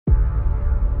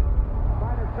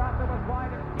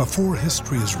Before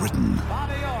history is written,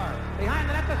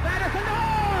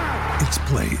 it's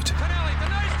played.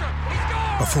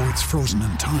 Before it's frozen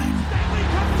in time,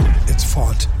 it's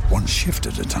fought one shift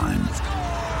at a time.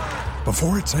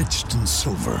 Before it's etched in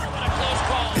silver,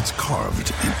 it's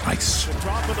carved in ice.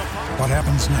 What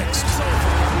happens next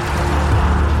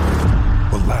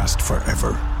will last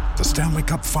forever. The Stanley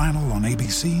Cup Final on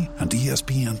ABC and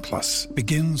ESPN Plus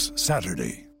begins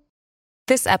Saturday.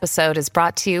 This episode is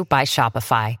brought to you by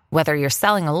Shopify. Whether you're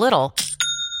selling a little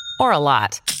or a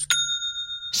lot,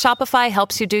 Shopify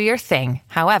helps you do your thing,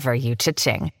 however you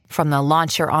cha-ching. From the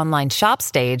launch your online shop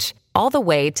stage, all the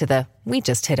way to the we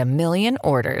just hit 1 million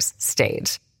orders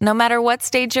stage. No matter what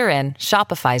stage you're in,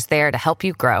 Shopify's there to help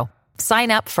you grow.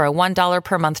 Sign up for a $1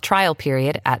 per month trial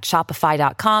period at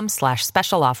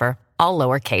shopify.com/special offer, all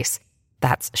lowercase.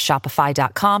 That's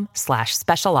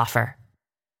shopify.com/special offer.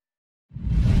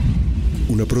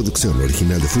 Una producción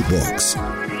original de Footbox.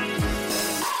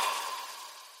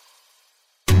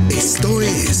 Esto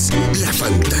es La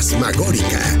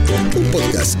Fantasmagórica, un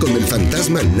podcast con el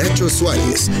fantasma Nacho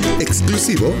Suárez,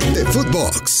 exclusivo de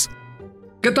Footbox.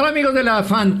 ¿Qué tal, amigos de La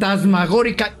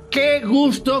Fantasmagórica? ¡Qué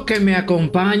gusto que me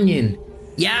acompañen!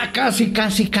 Ya casi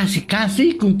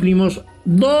cumplimos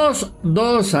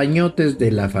dos añotes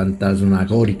de La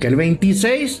Fantasmagórica. El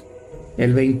 26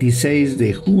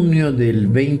 de junio del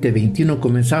 2021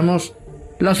 comenzamos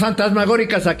Las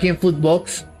Fantasmagóricas aquí en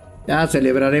Footbox. Ya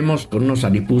celebraremos con unos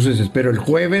alipuses, espero el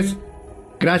jueves.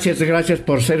 Gracias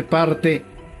por ser parte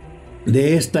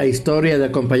de esta historia, de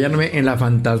acompañarme en La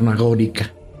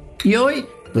Fantasmagórica. Y hoy,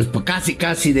 pues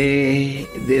casi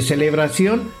de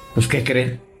celebración, pues ¿qué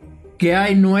creen? Que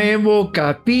hay nuevo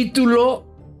capítulo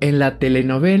en la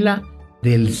telenovela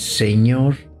del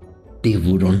señor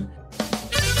Tiburón.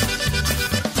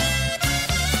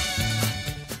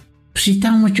 Pues sí,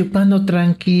 estábamos chupando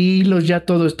tranquilos, ya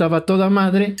todo estaba a toda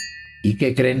madre. ¿Y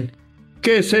qué creen?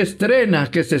 Que se estrena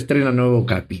nuevo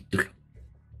capítulo.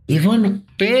 Y bueno,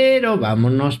 pero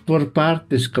vámonos por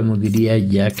partes, como diría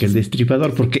Jack el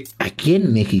Destripador, porque aquí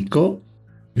en México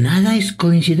nada es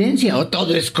coincidencia, o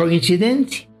todo es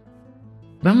coincidencia.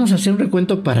 Vamos a hacer un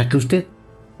recuento para que usted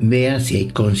vea si hay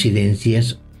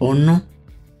coincidencias o no.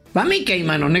 Para mí que hay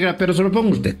mano negra, pero se lo pongo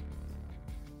a usted.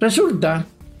 Resulta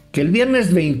que el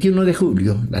viernes 21 de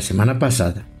julio, la semana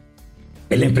pasada,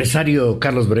 el empresario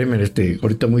Carlos Bremer,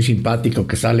 ahorita muy simpático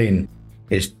que sale en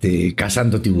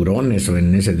cazando tiburones o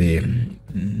en ese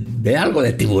de algo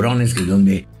de tiburones, que es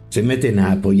donde se meten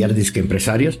a apoyar disque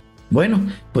empresarios. Bueno,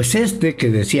 pues que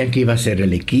decían que iba a ser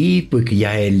el equipo y que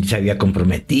ya él se había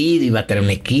comprometido, iba a tener un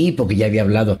equipo, que ya había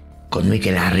hablado con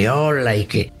Mikel Arriola y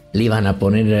que le iban a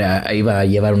poner, iba a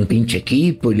llevar un pinche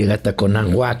equipo y le gata con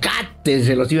aguacates,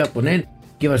 se los iba a poner,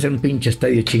 que iba a ser un pinche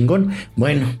estadio chingón.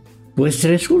 Bueno, pues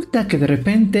resulta que de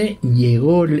repente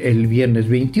llegó el viernes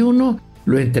 21,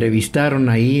 lo entrevistaron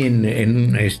ahí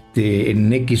en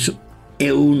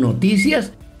XEU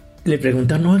Noticias, le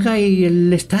preguntaron, oiga, ¿y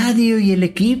el estadio y el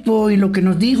equipo y lo que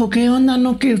nos dijo? ¿Qué onda?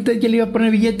 ¿No? ¿Que usted ya le iba a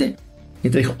poner billete? Y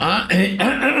entonces dijo,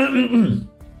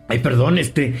 perdón,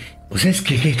 pues es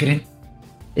que, ¿qué creen?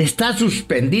 Está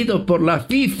suspendido por la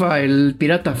FIFA el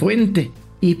Pirata Fuente.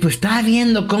 Y pues está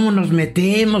viendo cómo nos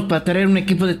metemos para traer un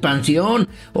equipo de expansión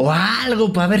o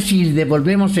algo para ver si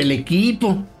devolvemos el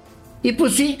equipo. Y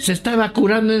pues sí, se estaba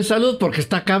curando en salud porque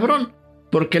está cabrón.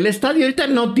 Porque el estadio ahorita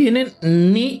no tienen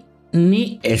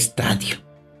ni estadio.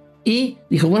 Y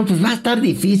dijo, bueno, pues va a estar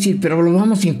difícil, pero lo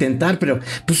vamos a intentar. Pero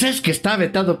pues es que está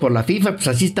vetado por la FIFA, pues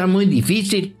así está muy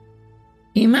difícil.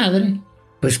 Y madre,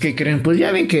 pues ¿qué creen? Pues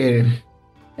ya ven que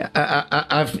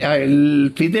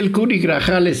el Fidel Curi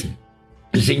Grajales,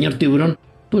 el señor Tiburón,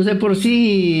 pues de por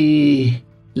sí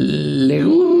le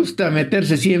gusta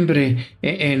meterse siempre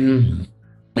en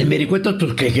vericuetos.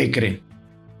 Pues ¿qué creen?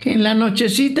 Que en la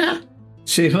nochecita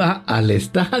se va al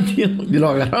estadio. Lo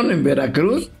agarraron en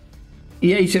Veracruz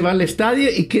y ahí se va al estadio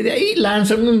y que de ahí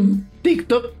lanzan un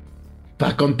TikTok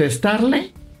para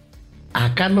contestarle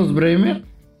a Carlos Bremer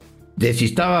de si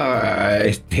estaba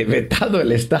vetado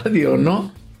el estadio o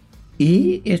no.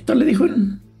 Y esto le dijo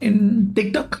en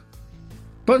TikTok.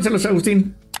 Pónselos,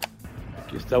 Agustín.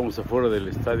 Aquí estamos afuera del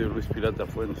estadio Luis Pirata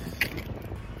Fuentes.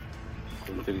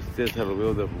 Con tristeza lo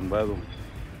veo derrumbado.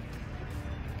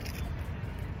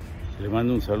 Le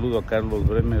mando un saludo a Carlos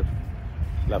Bremer.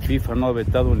 La FIFA no ha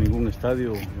vetado ningún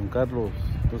estadio, don Carlos.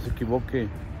 No se equivoque.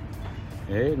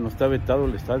 No está vetado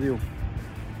el estadio.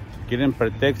 Si quieren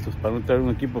pretextos para no traer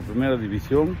un equipo de primera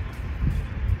división,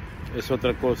 es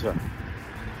otra cosa.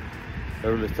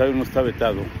 Pero el estadio no está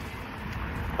vetado.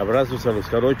 Abrazos a los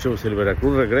jarochos. El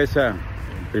Veracruz regresa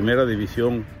en primera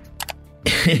división.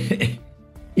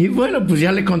 Y bueno, pues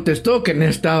ya le contestó que no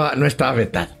estaba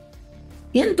vetado.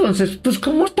 Y entonces, pues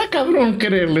como está cabrón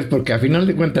quererles, porque a final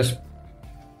de cuentas,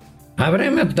 a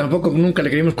Bremer tampoco nunca le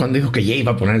creímos cuando dijo que ya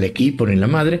iba a poner el equipo ni la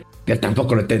madre, que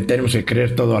tampoco le tenemos que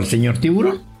creer todo al señor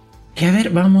Tiburón. Y a ver,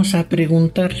 vamos a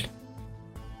preguntarle.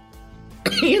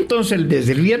 Y entonces,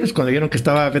 desde el viernes, cuando vieron que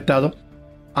estaba vetado,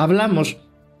 hablamos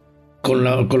con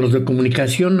los de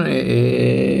comunicación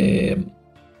de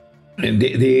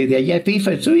allá de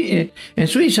FIFA en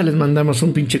Suiza. Les mandamos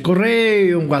un pinche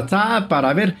correo, un WhatsApp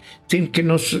para ver que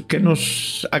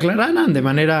nos aclararan de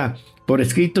manera por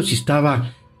escrito si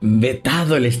estaba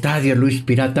vetado el estadio Luis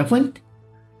Pirata Fuente.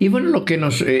 Y bueno, lo que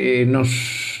nos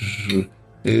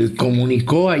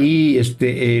comunicó ahí,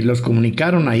 los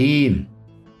comunicaron ahí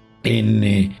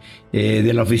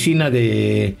de la oficina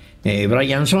de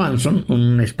Brian Swanson,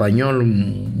 un español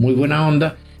muy buena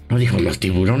onda. Nos dijo, los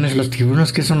tiburones,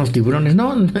 ¿qué son los tiburones?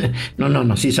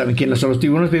 No, sí saben quiénes son los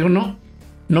tiburones, pero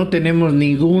no tenemos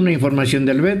ninguna información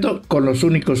del veto. Con los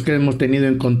únicos que hemos tenido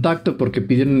en contacto, porque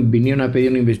vinieron a pedir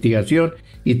una investigación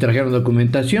y trajeron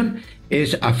documentación,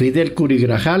 es a Fidel Curi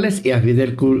Grajales y a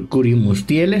Fidel Curi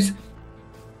Mustieles,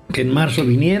 que en marzo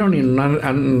vinieron y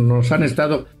nos han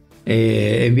estado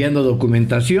enviando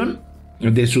documentación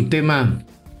de su tema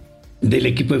del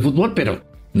equipo de fútbol, pero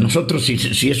nosotros,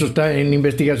 si eso está en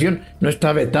investigación, no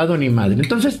está vetado ni madre.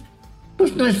 Entonces,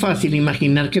 pues no es fácil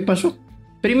imaginar qué pasó.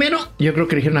 Primero, yo creo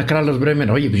que le dijeron a Carlos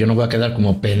Bremer, oye, pues yo no voy a quedar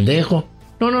como pendejo.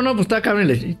 No, pues está cabrón,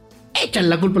 échale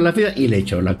la culpa a la FIFA, y le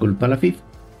echó la culpa a la FIFA.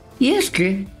 Y es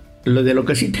que de lo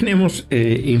que sí tenemos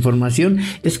información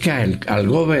es que al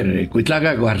gober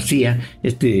Cuitlaga García,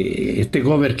 este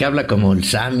gober que habla como el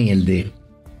Sammy, el de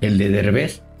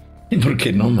Derbez,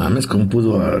 porque no mames, ¿cómo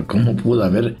pudo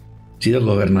haber sido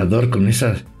gobernador con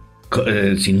esas,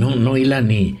 si no hila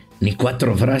ni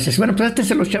 4 frases? Bueno, pues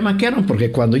se los chamaquearon,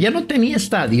 porque cuando ya no tenía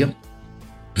estadio,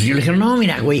 pues yo le dijeron, no,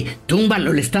 mira, güey,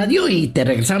 túmbalo el estadio y te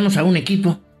regresamos a un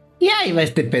equipo. Y ahí va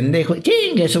este pendejo,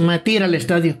 chingue, eso me tira al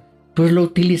estadio. Pues lo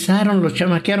utilizaron, los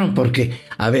chamaquearon, porque,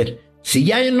 a ver, si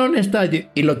ya no en el estadio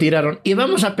y lo tiraron, y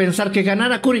vamos a pensar que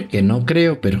ganara Curi, que no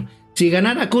creo, pero si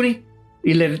ganara Curi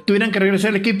y le tuvieran que regresar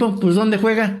al equipo, pues ¿dónde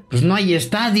juega? Pues no hay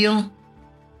estadio.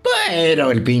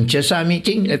 Pero el pinche Sammy,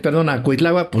 a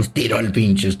Cuitlagua, pues tiró el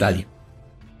pinche estadio.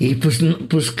 Y pues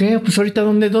 ¿qué? Pues ahorita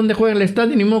 ¿dónde juega el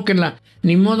estadio?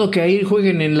 Ni modo que ahí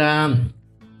jueguen en la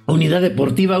unidad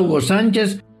deportiva Hugo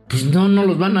Sánchez. Pues no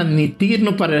los van a admitir,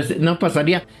 no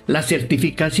pasaría la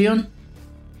certificación.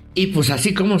 Y pues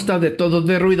así como está de todo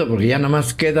de ruido, porque ya nada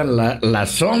más quedan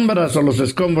las sombras o los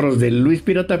escombros de Luis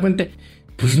Pirata Fuente,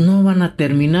 pues no van a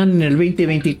terminar en el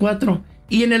 2024.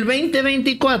 Y en el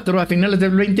 2024, a finales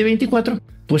del 2024,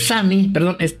 pues Sammy,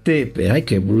 ay,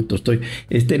 qué bruto estoy,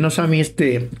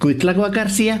 Cuitlagua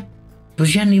García,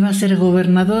 pues ya ni va a ser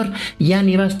gobernador, ya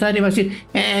ni va a estar, y va a decir,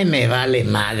 me vale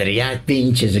madre, ya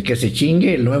pinches de que se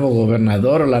chingue el nuevo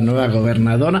gobernador o la nueva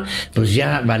gobernadora, pues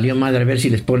ya valió madre, a ver si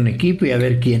les ponen equipo y a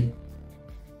ver quién.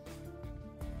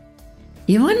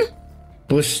 Y bueno,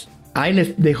 pues ahí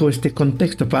les dejo este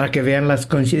contexto para que vean las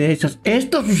coincidencias.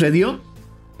 Esto sucedió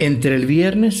entre el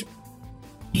viernes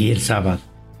y el sábado.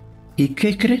 ¿Y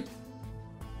qué creen?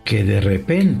 Que de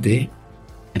repente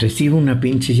recibo una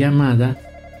pinche llamada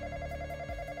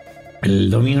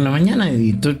el domingo en la mañana, y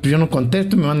entonces yo no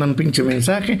contesto, me mandan un pinche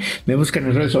mensaje, me buscan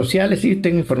en redes sociales, y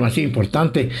tengo información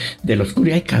importante de los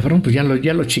Curi. Ay, cabrón, pues ya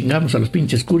lo chingamos a los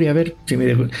pinches Curi, a ver si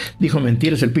me dijo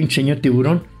mentiras el pinche señor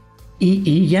Tiburón.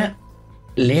 Y ya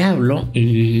le hablo,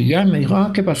 y ya me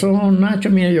dijo, ¿qué pasó, Nacho?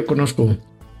 Mira, yo conozco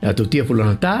a tu tío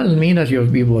fulano tal, mira, yo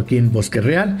vivo aquí en Bosque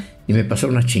Real, y me pasó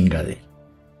una chingadera.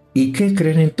 ¿Y qué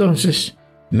creen entonces?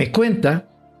 Me cuenta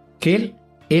que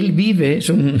él vive,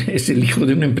 es el hijo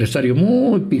de un empresario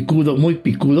muy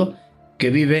picudo, que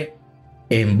vive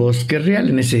en Bosque Real,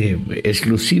 en ese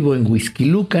exclusivo en Whisky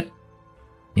Lucan,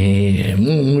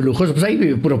 muy lujoso. Pues ahí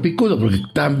vive puro picudo, porque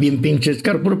están bien pinches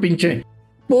caro,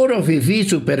 puro fifí,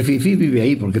 super fifí vive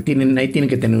ahí, porque ahí tienen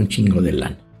que tener un chingo de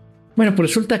lana. Bueno, pues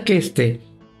resulta que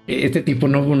este tipo,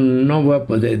 no voy a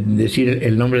poder decir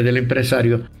el nombre del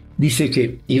empresario, dice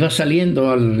que iba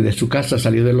saliendo de su casa,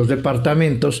 salió de los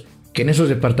departamentos, que en esos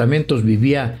departamentos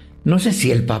vivía, no sé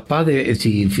si el papá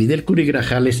si Fidel Curi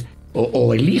Grajales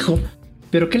o el hijo,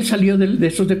 pero que él salió de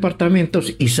esos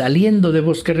departamentos, y saliendo de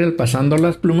Bosque Real, pasando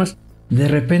las plumas, de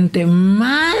repente,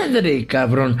 madre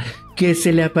cabrón, que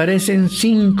se le aparecen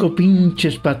 5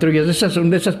 pinches patrullas, son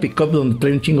de esas pick-up donde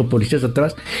trae un chingo de policías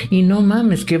atrás, y no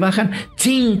mames, que bajan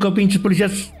 5 pinches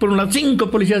policías por un lado, 5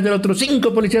 policías del otro,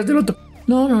 5 policías del otro.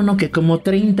 No, que como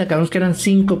 30 cabrones, que eran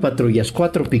 5 patrullas,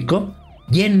 4 pick-up,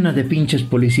 llena de pinches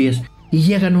policías. y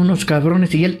llegan unos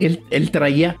cabrones y él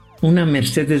traía una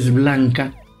Mercedes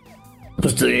blanca,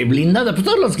 pues blindada. Pues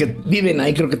todos los que viven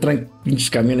ahí creo que traen pinches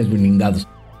camiones blindados,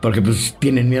 porque pues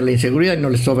tienen miedo a la inseguridad y no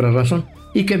les sobra razón.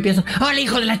 Y que empiezan, ¡hola,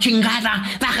 hijo de la chingada!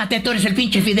 ¡Bájate, tú eres el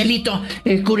pinche Fidelito!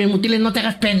 Curimutiles, no te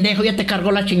hagas pendejo, ya te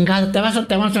cargó la chingada,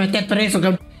 te vamos a meter preso,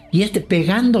 cabrón. Y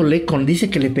pegándole dice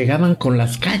que le pegaban con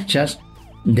las cachas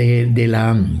de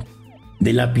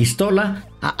la pistola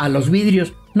a los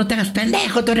vidrios. No te hagas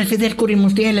pendejo, tú eres Fidel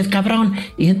Curimustieles, cabrón.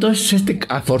 Y entonces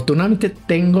afortunadamente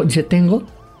tengo,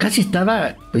 casi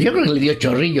estaba, pues yo creo que le dio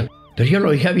chorrillo, pero yo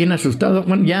lo veía bien asustado,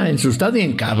 bueno, ya asustado y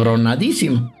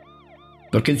encabronadísimo.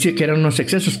 Porque dice que eran unos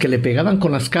excesos, que le pegaban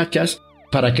con las cachas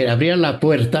para que abriera la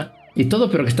puerta y todo,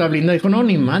 pero que estaba blindado. Dijo, no,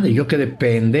 ni madre, yo que de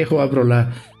pendejo abro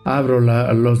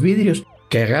los vidrios.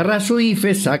 Que agarra su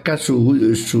IFE, saca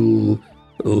su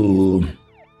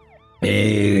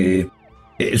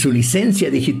licencia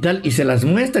digital y se las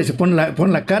muestra y se pone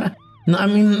la cara. No, a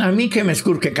mí que me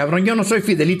escurque, cabrón, yo no soy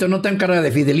Fidelito, no tengo cara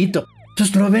de Fidelito.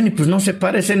 Entonces lo ven y pues no se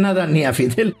parece nada ni a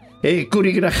Fidel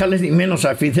Curi Grajales, ni menos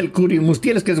a Fidel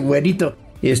Curimustieles, que es güerito,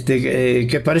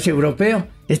 que parece europeo.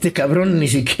 Este cabrón ni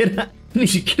siquiera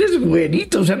es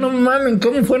güerito. O sea, no mamen,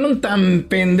 ¿cómo fueron tan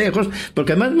pendejos?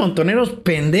 Porque además montoneros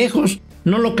pendejos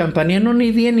no lo campanearon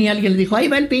ni bien, y alguien le dijo, ahí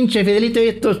va el pinche Fidelito y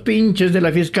estos pinches de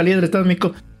la Fiscalía del Estado de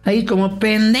México. Ahí como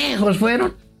pendejos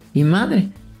fueron. Y madre,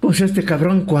 pues este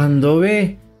cabrón cuando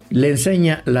ve, le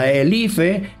enseña el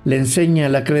IFE, le enseña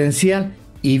la credencial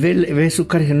y ve su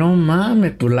cara y dice, no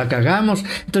mames, pues la cagamos.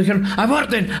 Entonces dijeron,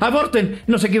 aborten,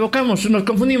 nos equivocamos, nos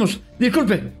confundimos,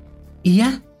 disculpe. Y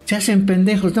ya, se hacen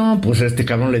pendejos. No, pues este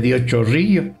cabrón le dio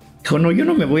chorrillo. Dijo, no, yo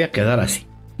no me voy a quedar así.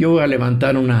 Yo voy a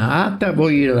levantar una acta,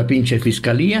 voy a ir a la pinche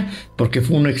fiscalía porque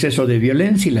fue un exceso de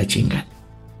violencia y la chingada.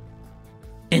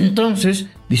 Entonces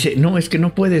dice, no, es que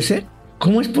no puede ser.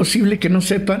 ¿Cómo es posible que no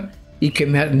sepan y que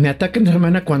me ataquen de esa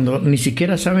manera cuando ni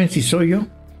siquiera saben si soy yo?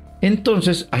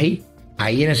 Entonces ahí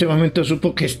en ese momento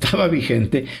supo que estaba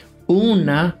vigente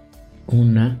una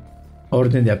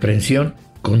orden de aprehensión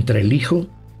contra el hijo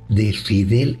de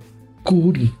Fidel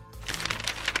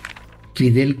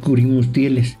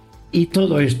Curimustieles. Y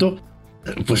todo esto,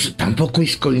 pues tampoco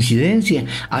es coincidencia.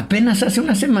 Apenas hace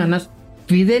unas semanas,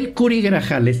 Fidel Curi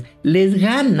Grajales les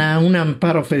gana un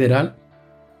amparo federal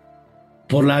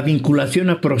por la vinculación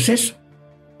a proceso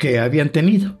que habían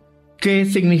tenido. ¿Qué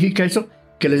significa eso?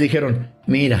 Que les dijeron,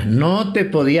 mira, no te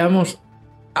podíamos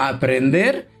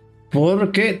aprender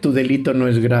porque tu delito no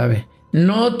es grave.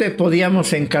 No te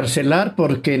podíamos encarcelar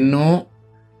porque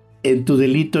tu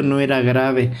delito no era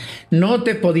grave. No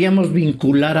te podíamos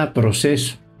vincular a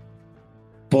proceso.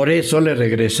 Por eso le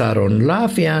regresaron la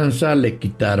fianza, le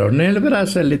quitaron el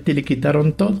brazalete y le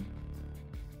quitaron todo.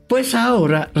 Pues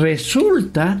ahora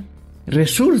resulta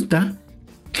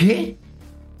que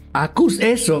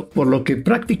eso por lo que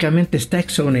prácticamente está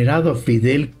exonerado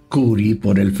Fidel Curi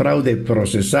por el fraude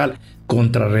procesal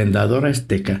contra Arrendadora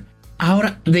Azteca.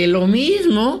 Ahora, de lo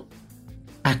mismo,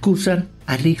 acusan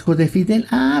al hijo de Fidel.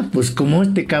 Pues como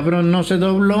este cabrón no se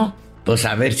dobló, pues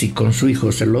a ver si con su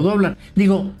hijo se lo doblan.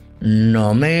 Digo,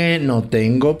 no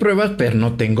tengo pruebas, pero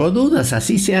no tengo dudas.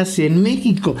 Así se hace en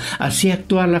México, así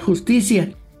actúa la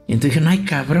justicia. Y entonces dijeron, ay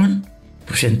cabrón,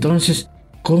 pues entonces,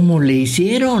 ¿cómo le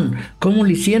hicieron?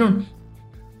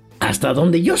 Hasta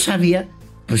donde yo sabía,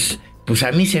 pues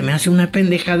a mí se me hace una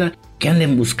pendejada que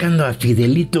anden buscando a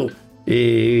Fidelito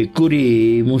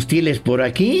Curimustieles por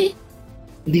aquí.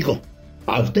 Digo,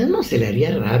 ¿a usted no se le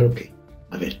haría raro que...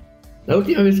 A ver, la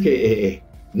última vez que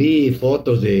vi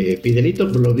fotos de Fidelito,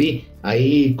 pues lo vi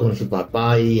ahí con su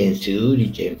papá ahí en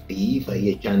Zurich, en FIFA, ahí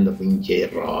echando pinche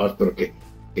rostro,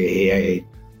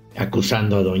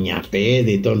 acusando a Doña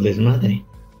Fede y todo el desmadre.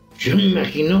 Yo me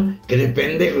imagino que de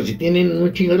pendejo, si tienen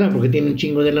un chingo de lana, porque tienen un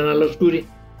chingo de lana los Curi,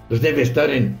 pues debe estar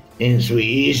en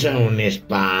Suiza o en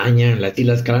España, en las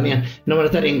Islas Canarias. No van a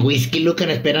estar en Whisky Lucan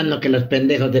esperando que los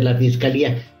pendejos de la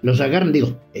fiscalía los agarren.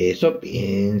 Digo, eso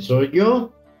pienso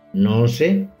yo, no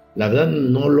sé, la verdad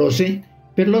no lo sé.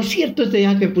 Pero lo cierto es que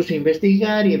ya que puse a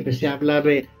investigar y empecé a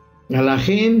hablarle a la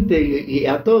gente y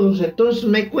a todos, entonces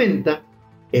me cuenta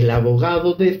el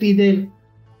abogado de Fidel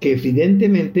que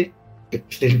evidentemente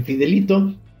el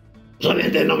Fidelito,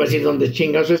 solamente no va a decir dónde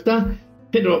chingazo está,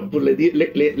 pero pues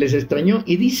les extrañó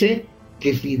y dice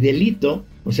que Fidelito,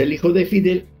 o sea el hijo de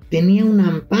Fidel, tenía un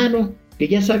amparo, que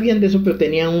ya sabían de eso, pero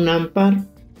tenía un amparo,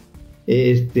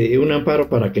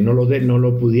 para que no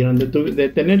lo pudieran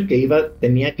detener, que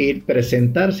tenía que ir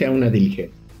presentarse a una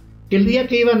diligencia. Que el día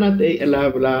que iban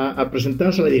a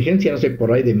presentarse a la diligencia, no sé,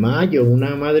 por ahí de mayo,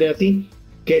 una madre así,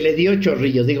 que le dio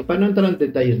chorrillos, digo, para no entrar en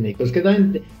detalles médicos, que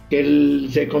él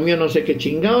se comió no sé qué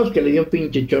chingados, que le dio un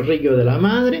pinche chorrillo de la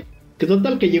madre, que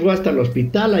total que llegó hasta el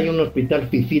hospital, hay un hospital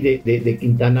fifí de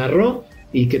Quintana Roo,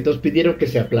 y que todos pidieron que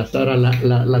se aplazara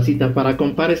la cita para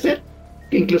comparecer,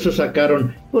 que incluso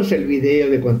sacaron pues el video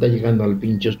de cuando está llegando al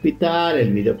pinche hospital,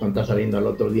 el video cuando está saliendo al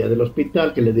otro día del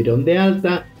hospital, que le dieron de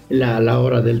alta, la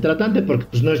hora del tratante, porque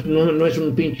pues no es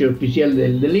un pinche oficial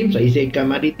del IMSS, ahí sí hay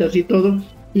camaritas y todo,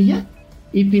 y ya,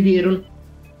 y pidieron,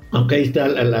 aunque ahí está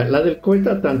la del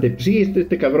tratante, pues sí,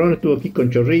 este cabrón estuvo aquí con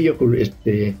chorrillo,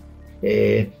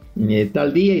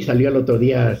 tal día y salió al otro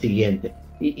día siguiente.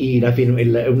 Y la firmé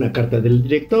una carta del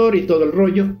director y todo el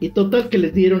rollo. Y total que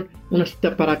les dieron una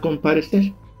cita para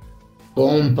comparecer.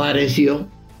 Compareció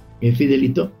el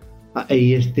Fidelito.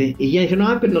 Y ya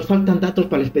dijeron, pero nos faltan datos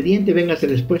para el expediente, véngase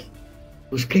después.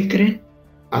 Pues, ¿qué creen?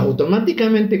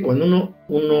 Automáticamente cuando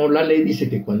uno la ley dice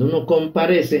que cuando uno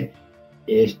comparece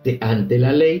ante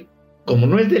la ley, como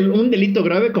no es un delito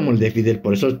grave como el de Fidel,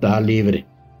 por eso está libre.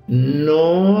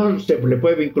 No se le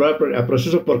puede vincular a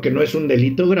proceso porque no es un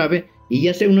delito grave, y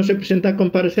ya uno se presenta a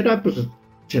comparecer, pues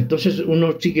entonces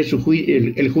uno sigue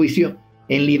el juicio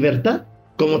en libertad,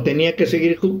 como tenía que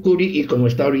seguir Curi y como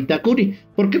está ahorita Curi.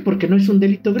 ¿Por qué? Porque no es un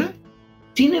delito grave.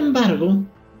 Sin embargo,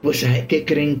 pues ¿qué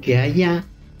creen que allá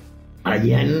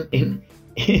en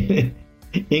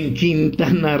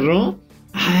Quintana Roo?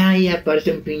 Ahí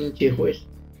aparece un pinche juez,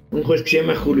 un juez que se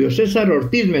llama Julio César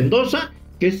Ortiz Mendoza,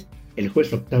 que es el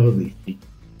juez octavo distrito,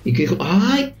 y que dijo,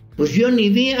 pues yo ni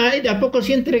vi, ¿de a poco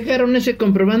sí entregaron ese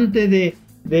comprobante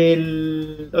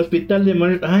del hospital de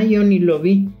Morelos? Yo ni lo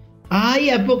vi. ¿A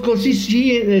poco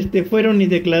sí, fueron y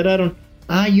declararon?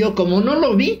 Yo como no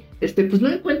lo vi, pues no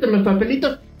encuentro los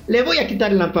papelitos, le voy a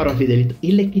quitar el amparo a Fidelito.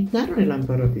 Y le quitaron el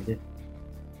amparo a Fidelito.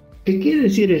 ¿Qué quiere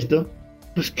decir esto?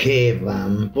 Pues que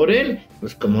van por él,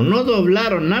 pues como no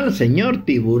doblaron al señor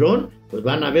Tiburón, pues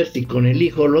van a ver si con el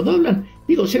hijo lo doblan.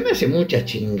 Digo, se me hace mucha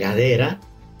chingadera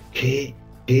que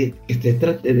se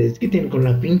trate de desquiten con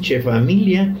la pinche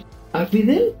familia. A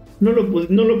Fidel no lo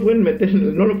pueden meter,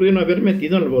 no lo pudieron haber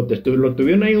metido en el bote, lo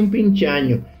tuvieron ahí un pinche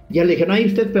año. Ya le dijeron,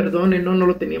 usted perdone, no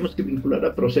lo teníamos que vincular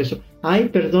a proceso.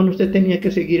 Perdón, usted tenía que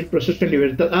seguir el proceso en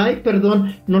libertad.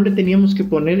 Perdón, no le teníamos que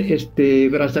poner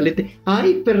brazalete.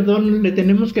 Perdón, le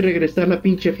tenemos que regresar la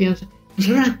pinche fianza. Pues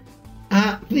ahora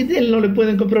a Fidel no le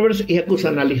pueden comprobar eso y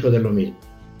acusan al hijo de lo mismo.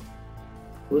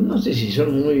 Pues no sé si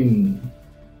son muy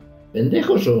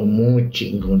pendejos o muy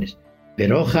chingones,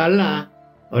 pero ojalá,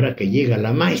 ahora que llega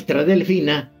la maestra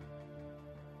Delfina,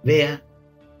 vea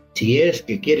si es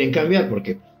que quieren cambiar,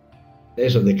 porque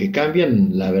eso de que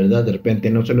cambian, la verdad de repente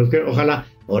no se los creo. Ojalá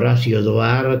Horacio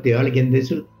Duarte o alguien de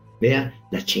eso vea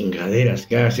las chingaderas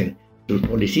que hacen sus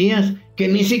policías, que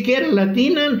ni siquiera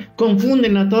latinan,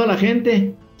 confunden a toda la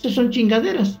gente. Esas son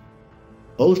chingaderas.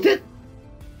 ¿O usted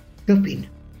qué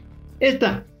opina?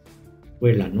 Esta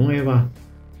fue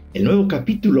el nuevo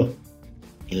capítulo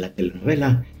en la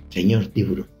telenovela Señor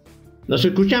Tiburón. Nos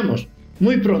escuchamos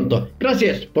muy pronto.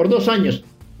 Gracias por 2 años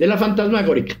de La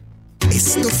Fantasmagórica.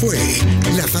 Esto fue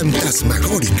La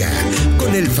Fantasmagórica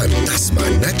con el fantasma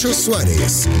Nacho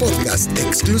Suárez, podcast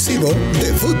exclusivo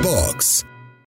de Footbox.